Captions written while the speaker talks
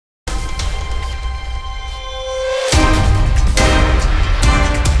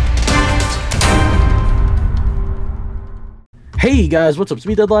Hey guys, what's up? It's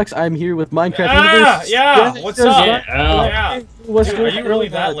me, DEADLOX. I'm here with Minecraft Universe. Yeah, what's up? Yeah. Dude, are you really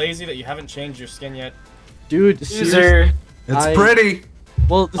that lazy that you haven't changed your skin yet? Dude, seriously, it's pretty.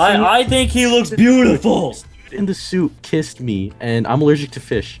 Well, I think he looks beautiful. In the suit kissed me, and I'm allergic to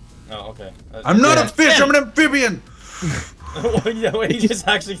fish. Oh, okay. I'm not a fish. I'm an amphibian. Yeah, wait, he just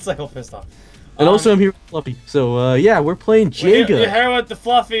actually gets like all pissed off. And also, I'm here with Fluffy. So, yeah, we're playing JENGA. You're here with the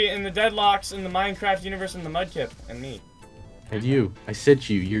Fluffy and the DEADLOX and the Minecraft Universe and the MUDKIP and me. And you. I said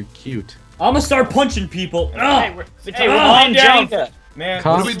you're cute. I'm gonna start punching people. Hey, we're calm down. Man,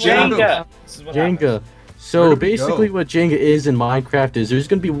 Calm this is Jenga. This is what Jenga. happens. So basically what Jenga is in Minecraft is there's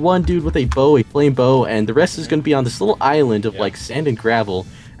gonna be one dude with a bow, a flame bow, and the rest is gonna be on this little island of like sand and gravel.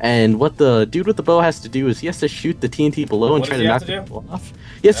 And what the dude with the bow has to do is he has to shoot the TNT below and try to knock people off.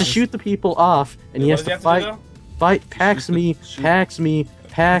 He has to shoot the people off, and he has to fight packs.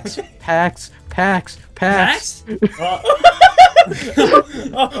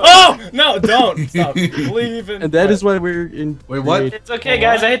 Oh no! Don't stop. Leave and that is why we're in. Wait, what? It's okay,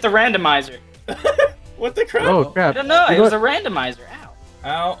 guys. I hit the randomizer. What the crap? Oh crap! I don't know. It was a randomizer. Ow.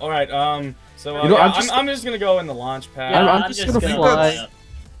 Ow. All right. So You know, yeah, I'm just gonna go in the launch pad. Yeah, I'm just gonna fly.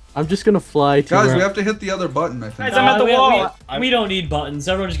 I'm just gonna fly to. Guys, we have to hit the other button, I think. Guys, I'm at the wall. We don't need buttons.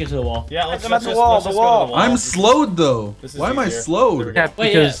 Everyone just get to the wall. Yeah, let's I'm at just the wall, let's the just go to wall. the wall. I'm slowed though. This is Why am I easier. slowed? Yeah,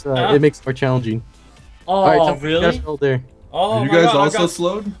 Wait, because yeah. it makes it more challenging. Oh, Alright, really? Guys, there. Oh Are you my guys God, also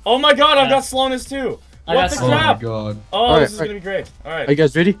slowed? Oh my God! I've Yeah. got slowness too. I What got the slow. Oh my crap? god. Oh, Alright, this is gonna be great. All right. Are you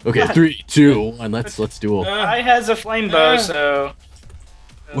guys ready? Okay, 3, 2, 1. Let's duel. I has a flame bow, so.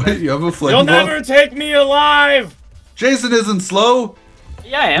 Wait, you have a flame You'll bow? never take me alive. Jason isn't slow.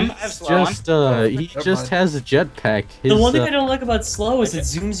 Yeah, I am. I have slow on. Just he just has a jetpack. The one thing I don't like about slow is it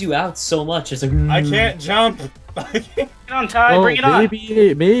zooms you out so much. It's like I can't jump. Bring it on, Ty. Oh, Bring it on.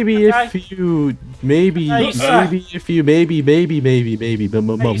 maybe Okay. if you maybe Nice. maybe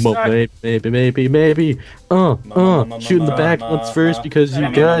shooting the back ones first because you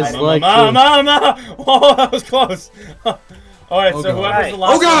guys like to. Mama! Oh, that was close. All right, Oh, so God. whoever's the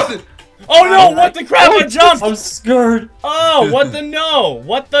last. Oh god! Oh no! What the crap? I jumped. I'm scared. Oh, what the no?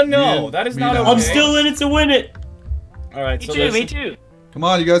 What the no? That is not Me okay. now. I'm still in it to win it. All right, Me so too, there's. me too. Come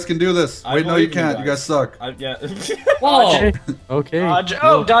on, you guys can do this. I Wait, no, believe you in you can't. You guys suck. Yeah. Whoa. Okay. Dodge.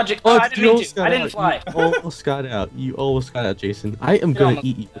 Oh, dodge it. Oh, I didn't mean to. I didn't out. fly. You almost got out. You almost got out, Jason. I am Get on gonna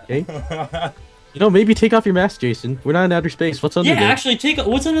eat you. Okay. You know, maybe take off your mask, Jason. We're not in outer space. What's under Yeah, there? actually,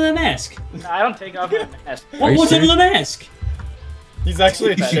 what's under the mask? I don't take off my mask. Are you What's under serious? the mask? He's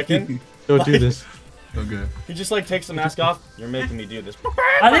actually a chicken. Don't do this. Okay. He just like takes the mask off. You're making me do this.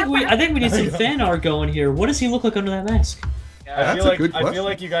 I think we need some fan art going here. What does he look like under that mask? I feel That's a like good I feel question.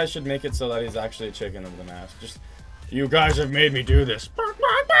 like you guys should make it so that he's actually a chicken under the mask. Just you guys have made me do this.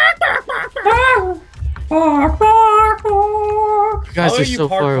 You guys How are are you so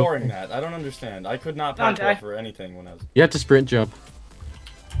far parkouring away. that? I don't understand. I could not Come on, Ty. parkour for anything when I was. You have to sprint jump.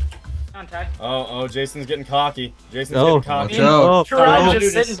 Come on, Ty. Oh, Jason's getting cocky. Jason's Oh. getting cocky. Watch out. I'm Oh,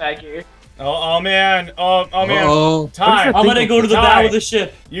 just dude, sitting back here. Oh man. Oh man. Uh-oh. Ty, that I'm gonna go to the bow of the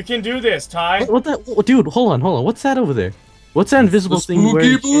ship. you can do this, Ty. What that? Oh, dude, hold on. What's that over there? What's that invisible The thing? spooky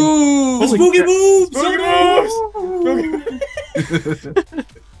where- boo! Spooky boobs! Spooky moves.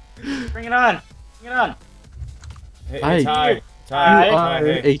 Bring it on. Bring it on. Hey, Ty. Ty. You Ty. are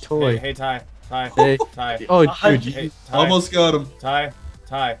Hey. a toy. Hey, Ty. Ty. Hey. Ty. Oh, Hey, dude, Hey, you, Ty. Almost got him. Ty.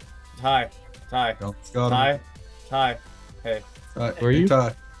 Ty. Ty. Ty. Almost got him. Ty. Ty. Hey. Alright, Where are you?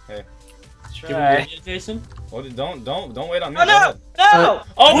 Ty. Try. Jason? What? Don't wait on me. Oh Go no! ahead. No!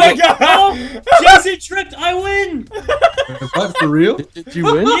 Oh my Wait, God! oh, Jason tripped. I win. What, for real? did you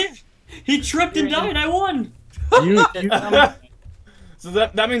win? Yeah, he tripped and died. I won. you, So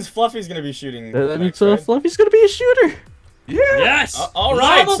that means Fluffy's gonna be shooting. that means next, right? Fluffy's gonna be a shooter. Yes. All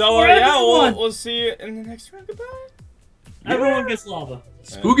right. Lava So for yeah, everyone. we'll see you in the next round. Goodbye. Everyone gets lava.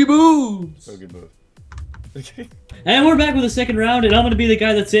 Spooky boo! So good move. Okay. And we're back with the second round, and I'm gonna be the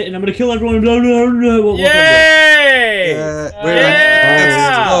guy that's it, and I'm gonna kill everyone. Blah, blah, blah. What- Yay! Wait,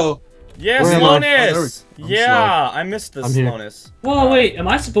 Yeah! I'm slow. Yeah, Where am I? Oh, there we slowness. go. I'm Yeah, I missed the I'm here. slowness. Whoa, wait. Am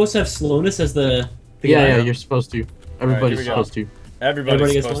I supposed to have slowness as the Yeah, guy? yeah, you're supposed to. Everybody's here we go. supposed to. Everybody's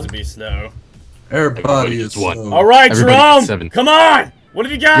Everybody gets supposed one? to be slow. Everybody is one. slow. All right, Everybody Jerome. gets 7. Come on. What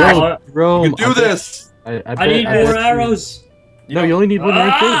have you got? Yo, Rome, You can do this! I need more arrows. No, you only need one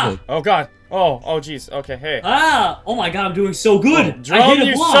right there. Oh God. Oh jeez. Okay. Hey. Ah! Oh my god, I'm doing so good. I Jerome, hit a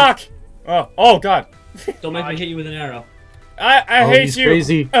you block. suck. Oh God. Don't make me hit you with an arrow. I Oh, hate he's you.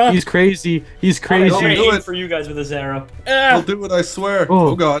 crazy. He's crazy. He's I'm crazy. gonna do aim it. for you guys with this arrow. I'll do it, I swear. Oh.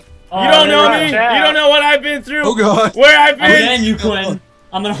 Oh god. Oh, You don't know right. me. Yeah. You don't know what I've been through. Oh god. Where I've I'm been. getting you, Quentin.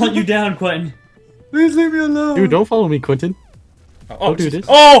 I'm gonna hunt you down, Quentin. Please leave me alone. Dude, don't follow me, Quentin. Oh, dude, jeez. it's-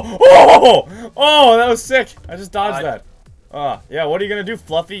 Oh, that was sick. I just dodged that. Yeah, what are you gonna do,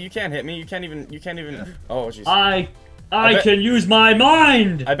 Fluffy? You can't hit me. You can't even. Oh, jeez. I bet- can use my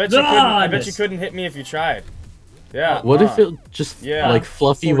mind. I bet you couldn't. I bet you couldn't hit me if you tried. Yeah. What if it just Yeah. like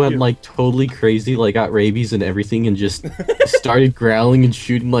Fluffy For went you. like totally crazy, like got rabies and everything, and just started growling and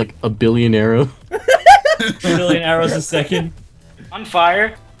shooting like a billion arrows? A million arrows a second. On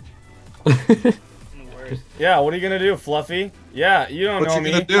fire. Worst. Yeah. What are you gonna do, Fluffy? Yeah. You don't What know you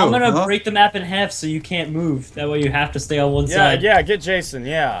me. gonna do? I'm gonna huh? break the map in half so you can't move. That way you have to stay on one Yeah. side. Yeah. Get Jason.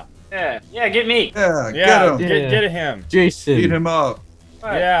 Yeah. Yeah, get me. Yeah, Yeah. get him. Yeah. Get him. Jason, Beat him up.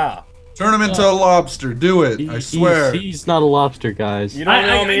 What? Yeah. Turn him into a lobster. Do it. I swear. he's not a lobster, guys. You don't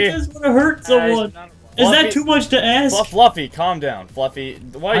know I me. just want to hurt someone. Is Fluffy- that too much to ask? Fluffy, calm down. Fluffy,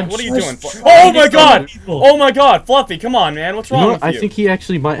 what I'm are you just doing? trying Oh to my save god! people. Oh my god, Fluffy, come on, man. What's You wrong know with what? you? I think he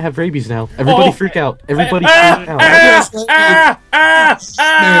actually might have rabies now. Everybody Oh. freak out. Everybody Ah, freak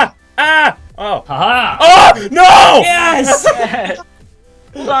out. Oh. Haha! Oh, no! Yes!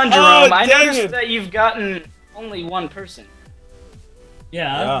 Hold on, Jerome. Oh, I dang noticed it. that you've gotten only one person.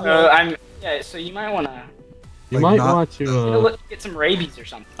 Yeah. Yeah. So you might wanna You Like might not- want to. get some rabies or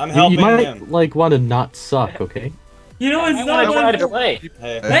something. I'm You helping might him. like want to not suck, okay? You know it's I not wanna try one. to play.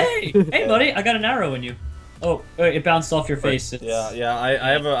 Hey. Hey, buddy! I got an arrow in you. Oh, wait, it bounced off your face. It's... Yeah, I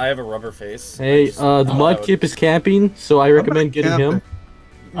have a rubber face. Hey, I just- the I would- Mudkip is camping, so I recommend getting him.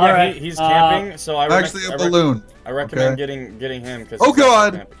 Yeah, Alright, he's camping, so I Actually, a balloon. I recommend Okay. getting him because Oh,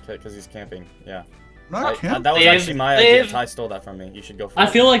 God! because he's camping. Yeah. Not camping. That was Live, actually my idea. live. Ty stole that from me. You should go for I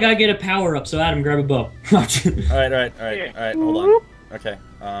it. feel like I get a power up, so Adam, grab a bow. Alright, hold on. Okay.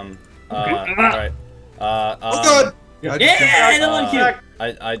 Alright. Oh god! I just Yeah, that one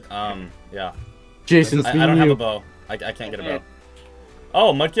cute. Yeah. Jason, it's I me don't and have you. a bow. I can't get a bow.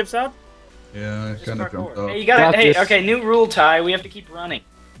 Oh, Mudkip's out? Yeah, I Just kind of parkour. jumped off. Hey, you gotta. Got Hey, this. okay, new rule, Ty. We have to keep running.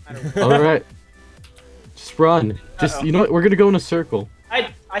 All right, just run. Just Uh-oh. you know what? We're gonna go in a circle.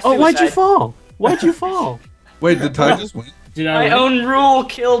 I Oh, why'd you suicide. fall? Why'd you fall? Wait, did Ty just win? Did I My win? own rule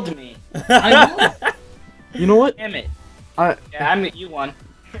killed me. I know. You know what? Damn it. I. Yeah, you won.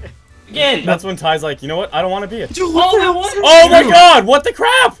 Again. That's when Ty's like, you know what? I don't want to be it. Oh, I won! Oh my god! What the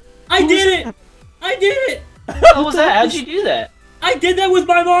crap? I did it! I did it! What was that? How'd you do that? I did that with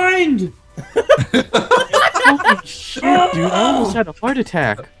my mind! Holy shit, dude! I almost had a heart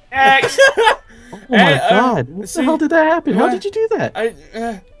attack. X. Oh my Hey, god! What see- the hell did that happen? How what? did you do that?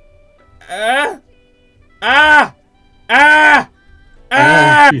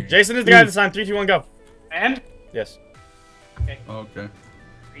 Jason is the guy this time. 3, 2, 1, go. And Yes. Okay.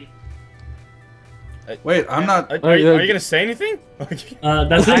 Wait, I'm not. Are you gonna say anything? That's it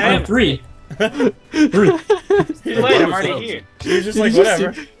I for am. 3. wait, I'm already here. He's just He like, just-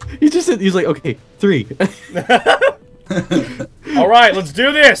 whatever. He just said, he's like, okay, 3. Alright, let's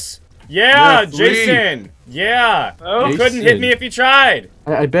do this! Yeah, Yeah, 3. Jason! Yeah! Oh, You couldn't hit me if you tried!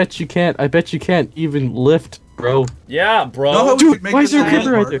 I bet you can't. I bet you can't even lift, bro. Yeah, bro. No, Dude, could make why is this there a a creeper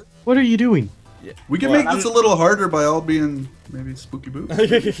little right there? harder. What are you doing? We can What? make this a little harder by all being maybe spooky boots.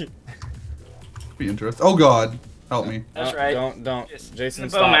 Be interesting. Oh god, help me. That's right. Don't. Just Jason,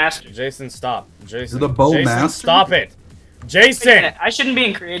 the bow stop. master. Jason, stop. Jason. You're the bow Jason, master? stop it. Wait a Jason! minute, I shouldn't be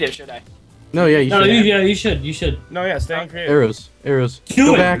in creative, should I? No, yeah, you No, should. you should. You should. No, yeah, stay in creative. Arrows. Do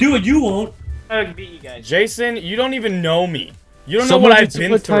Go it. back. Do it. You won't. I'm gonna beat you guys. Jason, you don't even know me. You don't Someone know what I've needs to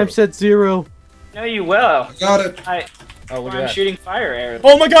been put through. time set 0. No, you will. Got it. Oh, look I'm at that. shooting fire arrows.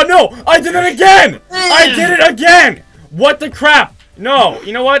 Oh my god, no! I did it again! I did it again! What the crap? No,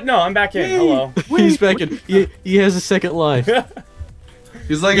 you know what? No, I'm back in. Hello. He's back in. He has a second life.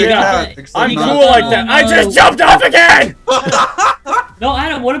 He's like Yeah. a cat. Except I'm not- cool like that. I just jumped off again! No,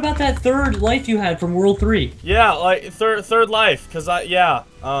 Adam. What about that third life you had from World 3? Yeah, like third life, cause yeah,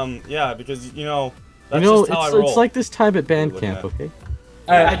 because you know that's You know, just how I roll. it's like this time at band Look at camp, that. okay?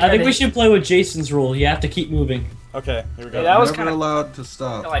 Alright, I think did we it. should play with Jason's rule. You have to keep moving. Okay, here we go. Yeah, that was Never kinda- allowed to Until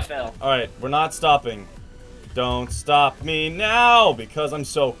stop. I fell. All right, we're not stopping. Don't stop me now because I'm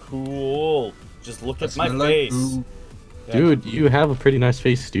so cool. Just look That's at my my face. life. Yeah, Dude, you have a pretty nice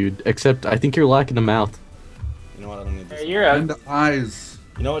face, dude. Except I think you're lacking a mouth. You know what? I don't need Hey, this. you're out. And eyes.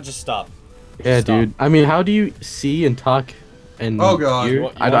 You know what? Just stop. Yeah, Stop. dude. I mean, how do you see and talk and Oh, God. hear?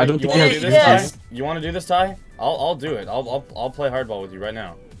 You I don't think you wanna have do this, ears. Ty? You want to do this, Ty? I'll do it. I'll play hardball with you right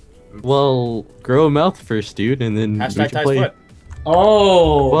now. Well, grow a mouth first, dude, and then we Hashtag can Ty's play. foot.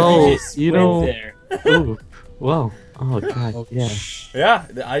 Oh. Well, I just you went know- there. Oh, wow. Oh god, yeah. Yeah,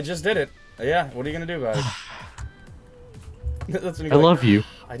 I just did it. Yeah, what are you gonna do about it? That's when you I go like, love you.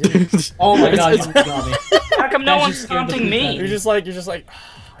 I did it. Oh my god, It's- you got me. How come no That one's just scared the taunting poop out me? of You're just like.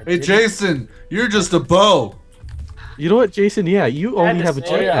 I Hey did it. Jason, you're just a bow. You know what, Jason? Yeah, you I had only to have a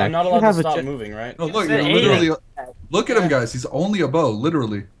say- Oh jetpack. yeah, I'm not You allowed to have a stop jet- moving, right? Oh, look, said you're literally. anything. Look at him, guys. He's only a bow,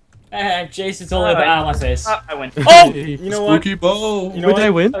 literally. Jason's only about out of my face. I win. Oh! You know what? Spooky bow. You know Would what? I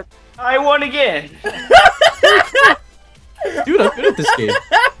win? I won again. Dude, I'm good at this game.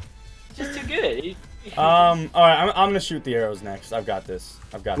 Just too good. Alright, I'm gonna shoot the arrows next. I've got this.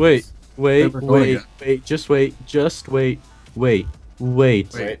 I've got Wait, this. wait, Never go wait, again. wait, just wait, wait, Wait. wait,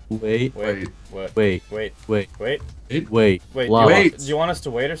 Wait. wait, Wait. What? wait, Wait. wait, Wait. wait. Wait. Lava. Wait. Do you want us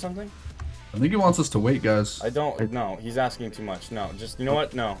to wait or something? I think he wants us to wait, guys. I don't. No, he's asking too much. No, just you know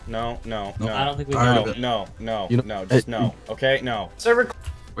what? No, no, no, Nope. no. I don't think we Tired No, of it. no, no, You know- no. Just no. Okay, no. Server.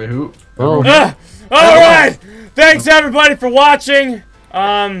 Wait, who? Oh. All right. Thanks everybody for watching.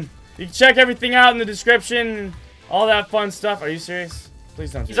 You can check everything out in the description. All that fun stuff. Are you serious?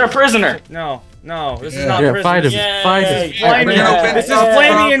 Please don't. He's our prisoner. No, no. This is Yeah. not Yeah, prison. fight him, Yay. fight him. Flamey. Yeah. This is Yeah.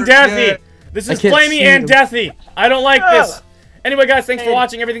 Flamey and Deathy. Yeah. This I is can't Flamey see and him. Deathy. I don't like this. Anyway, guys, thanks for Hey.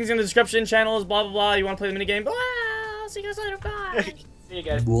 watching. Everything's in the description. Channels, blah blah blah. You want to play the minigame? I'll see you guys later. Bye. See you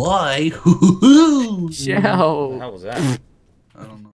guys. Why? What the Ciao. hell was that? I don't know.